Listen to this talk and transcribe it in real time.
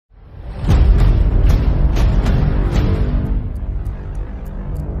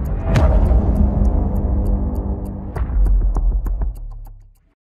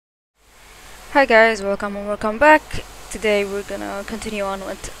Hi guys, welcome back. Today we're gonna continue on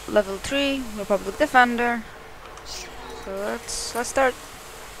with level 3, Republic Defender. So let's start.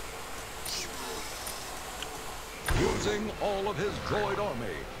 Using all of his droid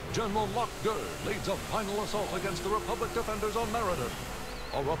army, General Lockdur leads a final assault against the Republic defenders on Meriden.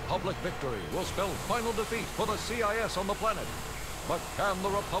 A Republic victory will spell final defeat for the CIS on the planet. But can the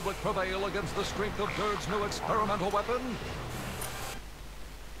Republic prevail against the strength of Durd's new experimental weapon?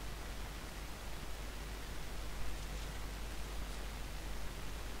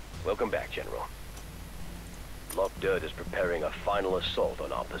 Welcome back, General. Lockdur is preparing a final assault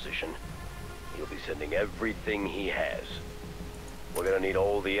on our position. He'll be sending everything he has. We're gonna need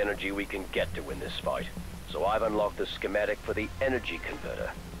all the energy we can get to win this fight. So I've unlocked the schematic for the energy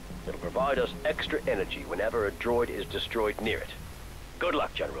converter. It'll provide us extra energy whenever a droid is destroyed near it. Good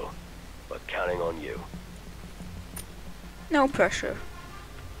luck, General. We're counting on you. No pressure.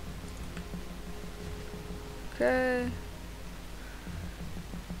 Okay.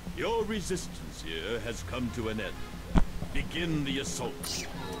 Your resistance here has come to an end. Begin the assault.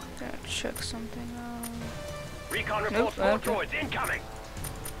 Gotta check something out. Recon Nope, reports more okay. droids incoming!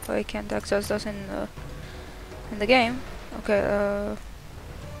 Oh, I can't access those in the game. Okay,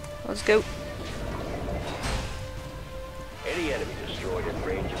 let's go. Any enemy destroyed in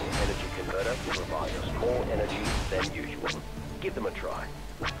range of the energy converter will provide us more energy than usual. Give them a try.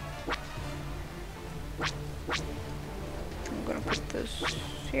 I'm gonna put this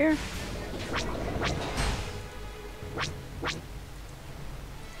here.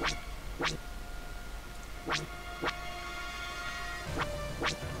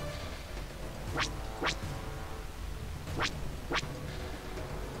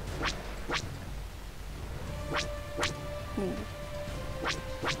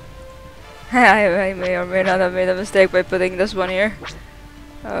 I may or may not have made a mistake by putting this one here.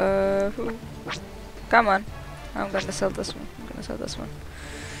 Come on. I'm gonna sell this one.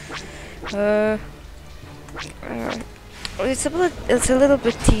 It's a little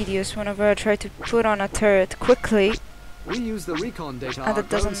bit tedious whenever I try to put on a turret quickly. We use the recon data And our it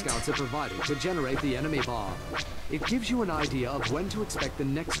drone doesn't- scouts are providing to generate the enemy bar. It gives you an idea of when to expect the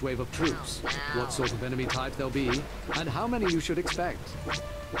next wave of troops, what sort of enemy type they'll be, and how many you should expect.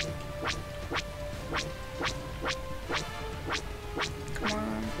 Come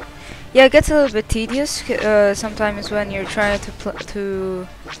on. Yeah, it gets a little bit tedious sometimes when you're trying to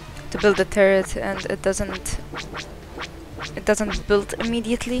build a turret and it doesn't build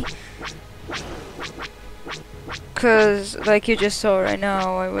immediately. Cause like you just saw right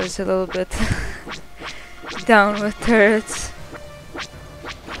now, I was a little bit down with turrets.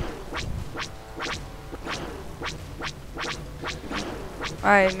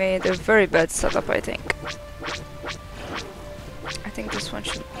 I made a very bad setup, I think. I think this one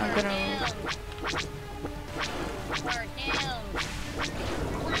should... I'm gonna...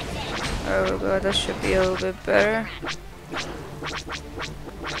 Oh god, that should be a little bit better.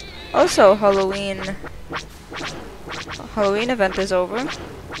 Also, Halloween event is over.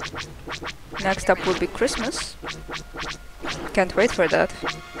 Next up will be Christmas. Can't wait for that.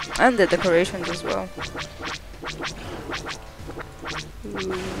 And the decorations as well.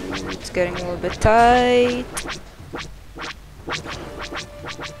 Ooh, it's getting a little bit tight.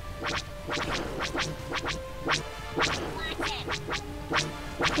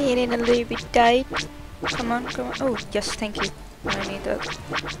 Getting a little bit tight. Come on. Oh, yes, thank you. I need that.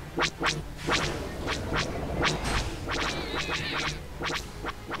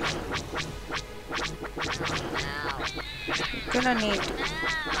 Gonna need...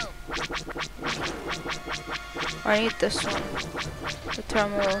 I need this one. The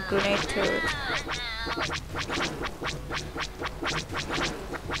thermal grenade turret.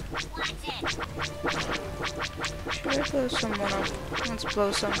 Should I blow someone up? Let's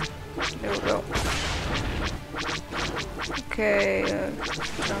blow some. There we go. Okay,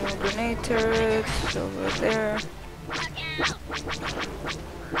 thermal grenade turret over there.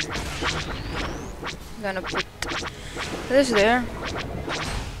 Gonna put this there.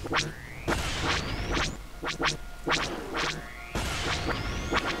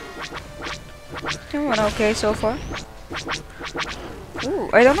 Everyone okay so far? Ooh,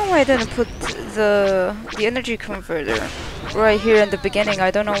 I don't know why I didn't put the energy converter right here in the beginning.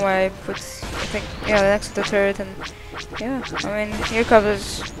 I don't know why I put, I think, yeah, next to the turret, and yeah, I mean, here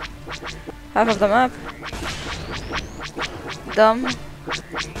covers half of the map. Dumb.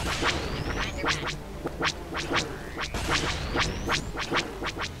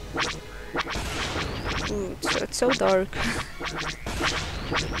 Ooh, it's so dark.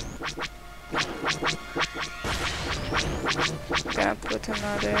 Gonna put put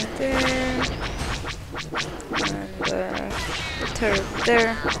another there. And the turret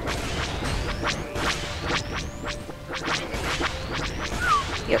there.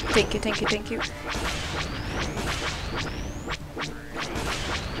 Yep, thank you, thank you, thank you.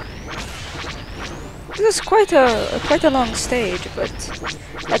 This is quite a long stage, but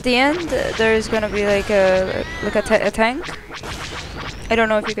at the end there is gonna be like a tank. I don't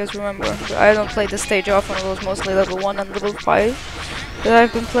know if you guys remember, but I don't play this stage often. It was mostly level 1 and level 5 that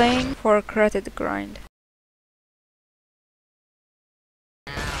I've been playing for credit grind.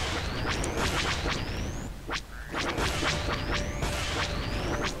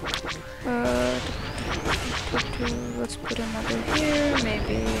 Let's put another here,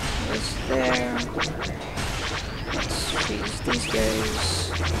 maybe this there. Let's freeze these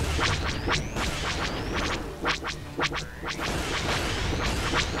guys.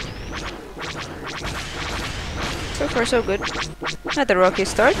 So far so good. Had a rocky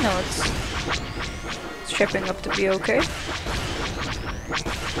start, now it's shaping up to be okay.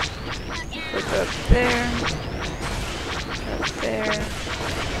 Put that there. That there.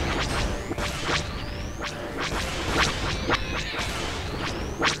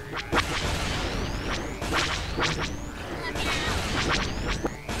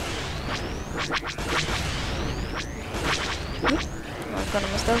 I'm gonna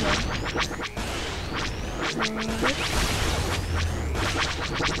miss that one.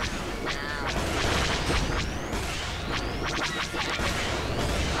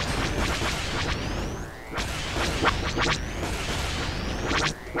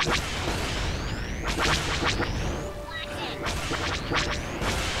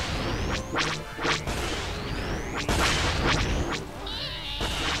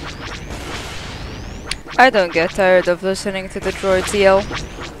 I don't get tired of listening to the droids yell.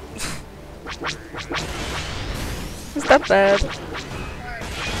 Is that bad?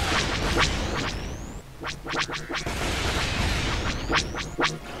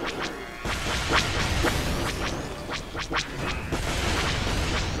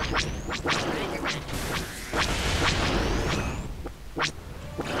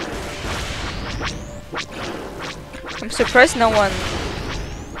 I'm surprised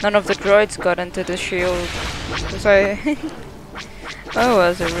none of the droids got into the shield, because that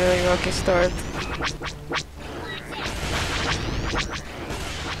was a really rocky start.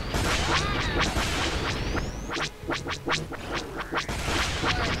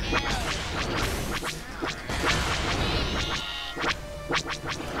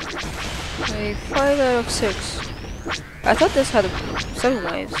 A 5 out of 6. I thought this had 7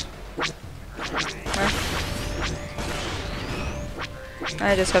 waves.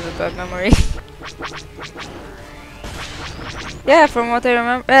 I just have a bad memory. Yeah, from what I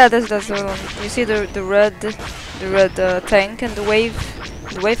remember, yeah, that's the one. You see the red tank and the wave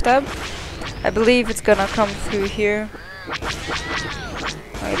tab. I believe it's gonna come through here,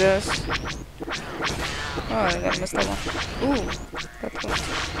 like this. Oh, I got missed that one. Ooh, that one.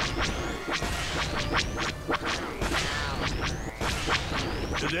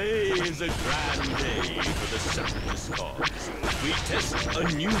 Today is a grand day for the Separatist cause. We test a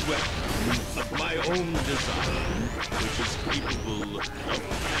new weapon of my own design, which is capable of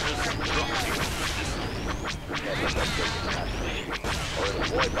catastrophic or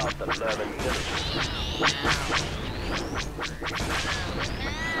it'll wipe out the Lerman village.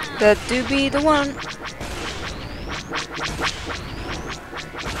 That do be the one.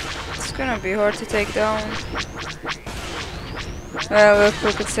 It's gonna be hard to take down. Let's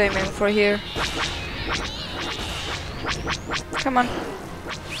look at same aim for here. Come on.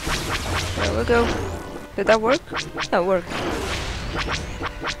 There we go. Did that work? That worked.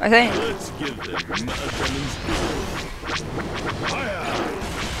 I think. Let's give them a demonstration.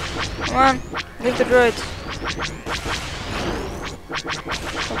 Come on. Leave the droids.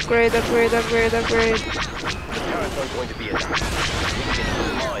 Upgrade, upgrade, upgrade, upgrade. The turrets aren't going to be enough. We need to get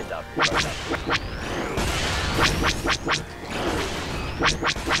some mines out from that.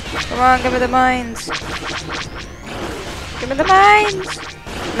 Come on, give me the mines. Give me the mines.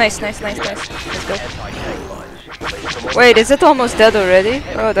 Nice, nice, nice, nice. Let's go. Wait, is it almost dead already?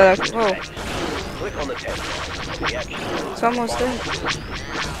 Oh, that. Whoa. Click on the tank line on the action bar. It's almost dead.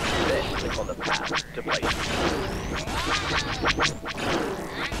 Then click on the path to place.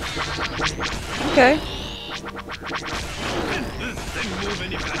 Okay. Can this thing move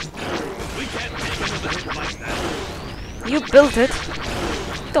any faster? We can't take another hit like that. You built it.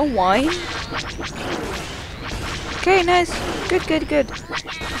 Don't whine. Okay, nice. Good, good, good.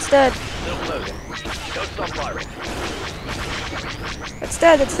 It's dead. Still floating. Don't stop firing. It's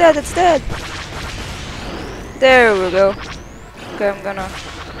dead, it's dead, it's dead. There we go. Okay, I'm gonna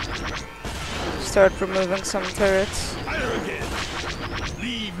start removing some turrets. Fire again.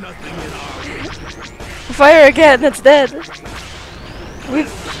 Leave nothing in our way. Fire again, it's dead. We'll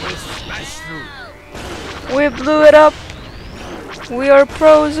smash through. We blew it up. We are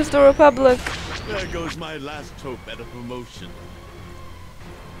pros of the Republic. There goes my last hope at a promotion.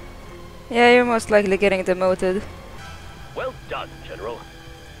 Yeah, you're most likely getting demoted. Well done, General.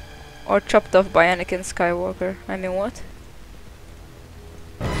 Or chopped off by Anakin Skywalker. I mean, what?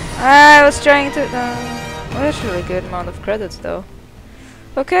 I was trying to... well, that's a really good amount of credits, though.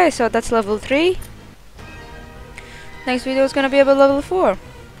 Okay, so that's level 3. Next video is gonna be about level 4.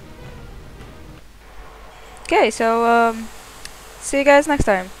 Okay, so, see you guys next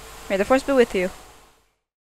time. May the Force be with you.